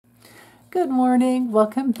Good morning.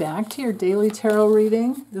 Welcome back to your daily tarot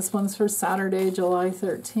reading. This one's for Saturday, July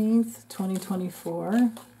 13th, 2024.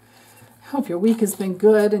 I hope your week has been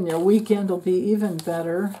good and your weekend will be even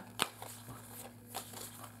better.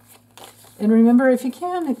 And remember, if you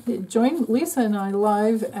can, join Lisa and I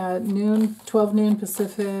live at noon, 12 noon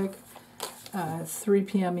Pacific, 3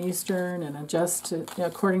 p.m. Eastern, and adjust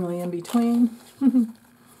accordingly in between.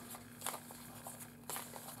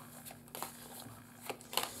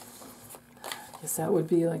 Guess that would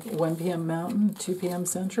be like 1 p.m. Mountain, 2 p.m.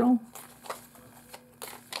 Central.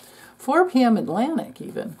 4 p.m. Atlantic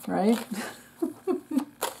even, right?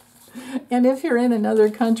 And if you're in another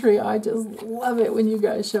country, I just love it when you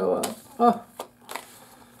guys show up. Oh,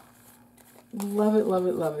 love it, love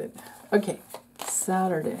it, love it. Okay,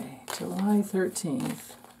 Saturday, July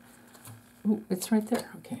 13th. Ooh, it's right there.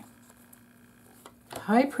 Okay.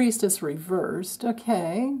 High Priestess reversed.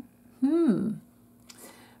 Okay.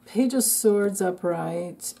 Page of Swords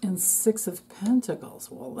upright and Six of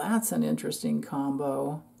Pentacles. Well, that's an interesting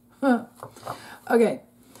combo. Okay.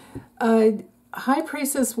 High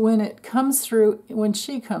Priestess, when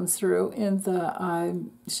she comes through in the,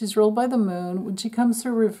 she's ruled by the moon. When she comes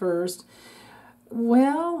through reversed,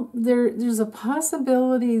 well, there's a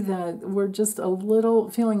possibility that we're just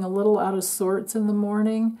feeling a little out of sorts in the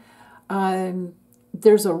morning.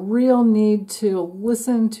 There's a real need to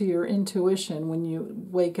listen to your intuition when you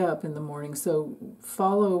wake up in the morning. So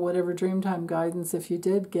follow whatever Dreamtime guidance, if you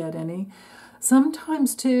did get any.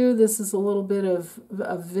 Sometimes, too, this is a little bit of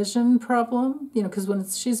a vision problem, because when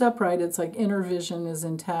she's upright, it's like inner vision is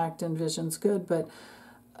intact and vision's good. But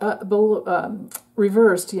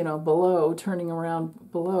reversed, below, turning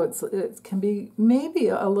around below, it can be maybe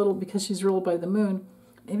a little, because she's ruled by the moon,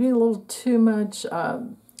 maybe a little too much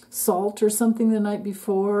salt or something the night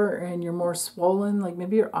before, and you're more swollen, like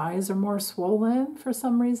maybe your eyes are more swollen for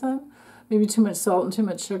some reason. Maybe too much salt and too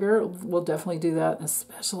much sugar will definitely do that,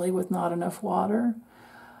 especially with not enough water.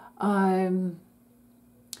 But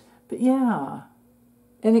yeah,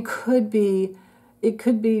 and it could be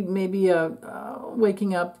maybe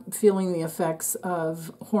waking up feeling the effects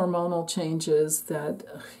of hormonal changes that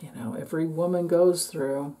every woman goes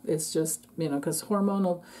through. It's just because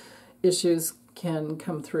hormonal issues can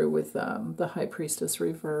come through with the High Priestess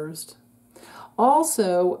reversed.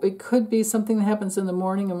 Also, it could be something that happens in the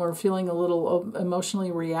morning and we're feeling a little emotionally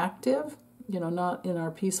reactive, not in our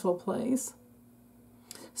peaceful place.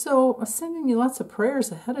 So I'm sending you lots of prayers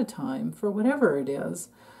ahead of time for whatever it is.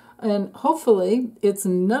 And hopefully it's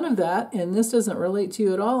none of that, and this doesn't relate to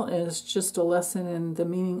you at all, and it's just a lesson in the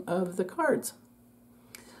meaning of the cards.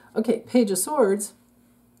 Okay, Page of Swords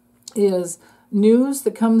is news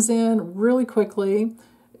that comes in really quickly,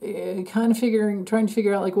 trying to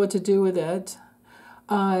figure out like what to do with it.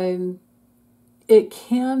 It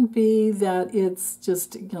can be that it's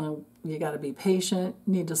just, you got to be patient,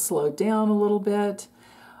 need to slow down a little bit.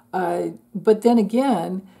 But then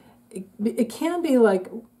again, it can be like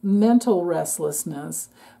mental restlessness,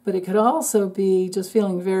 but it could also be just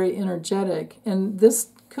feeling very energetic. And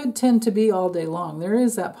this could tend to be all day long. There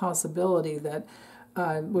is that possibility that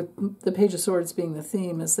with the Page of Swords being the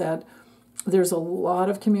theme, is that there's a lot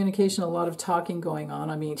of communication, a lot of talking going on.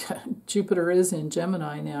 I mean, Jupiter is in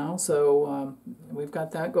Gemini now, so we've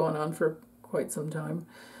got that going on for quite some time,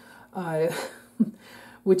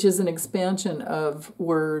 which is an expansion of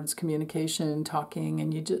words, communication, talking,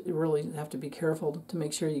 and you just really have to be careful to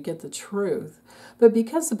make sure you get the truth. But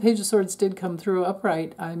because the Page of Swords did come through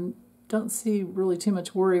upright, I don't see really too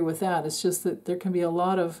much worry with that. It's just that there can be a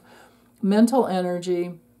lot of mental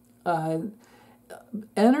energy,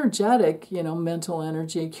 energetic, mental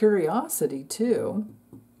energy, curiosity too.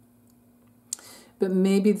 But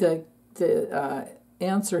maybe the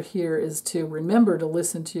answer here is to remember to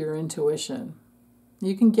listen to your intuition.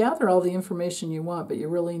 You can gather all the information you want, but you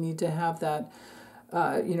really need to have that,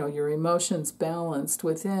 your emotions balanced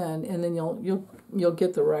within, and then you'll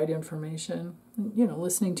get the right information.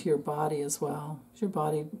 Listening to your body as well. Your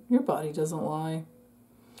body doesn't lie.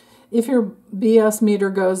 If your BS meter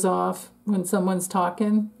goes off when someone's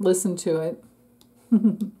talking, listen to it.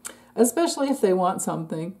 Especially if they want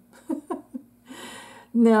something.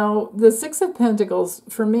 Now, the Six of Pentacles,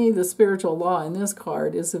 for me, the spiritual law in this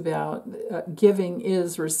card is about giving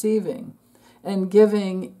is receiving. And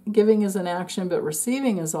giving is an action, but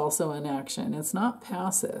receiving is also an action. It's not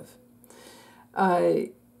passive.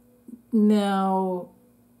 Now,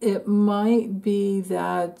 it might be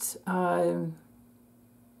that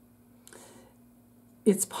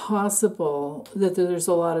it's possible that there's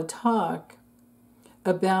a lot of talk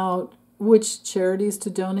about which charities to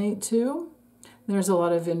donate to. There's a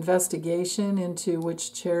lot of investigation into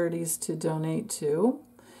which charities to donate to.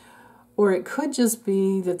 Or it could just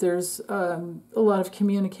be that there's a lot of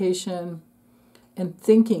communication and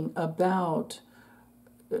thinking about,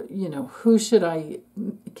 who should I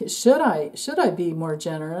be more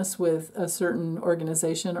generous with a certain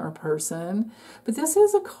organization or person? But this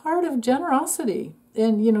is a card of generosity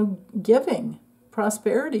and, giving,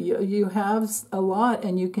 prosperity. You have a lot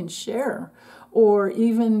and you can share. Or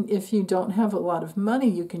even if you don't have a lot of money,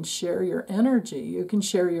 you can share your energy, you can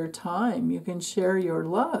share your time, you can share your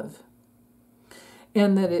love.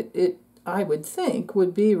 And that it I would think,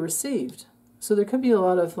 would be received. So there could be a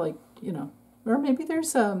lot of or maybe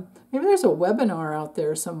there's a webinar out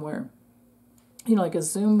there somewhere, like a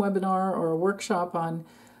Zoom webinar or a workshop on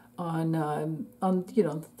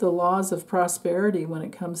the laws of prosperity when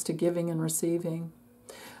it comes to giving and receiving.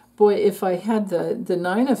 Boy, if I had the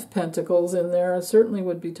Nine of Pentacles in there, I certainly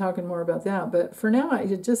would be talking more about that. But for now, I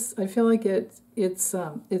feel like it's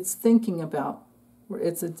thinking about.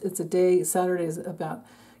 It's a day. Saturday is about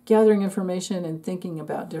gathering information and thinking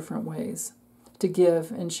about different ways to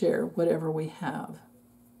give and share whatever we have.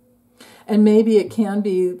 And maybe it can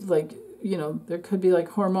be there could be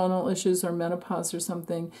hormonal issues or menopause or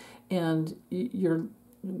something, and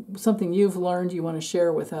something you've learned you want to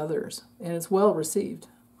share with others, and it's well received.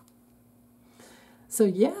 So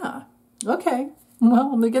yeah, okay.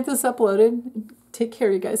 Well, I'm going to get this uploaded. Take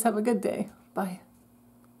care, you guys. Have a good day. Bye.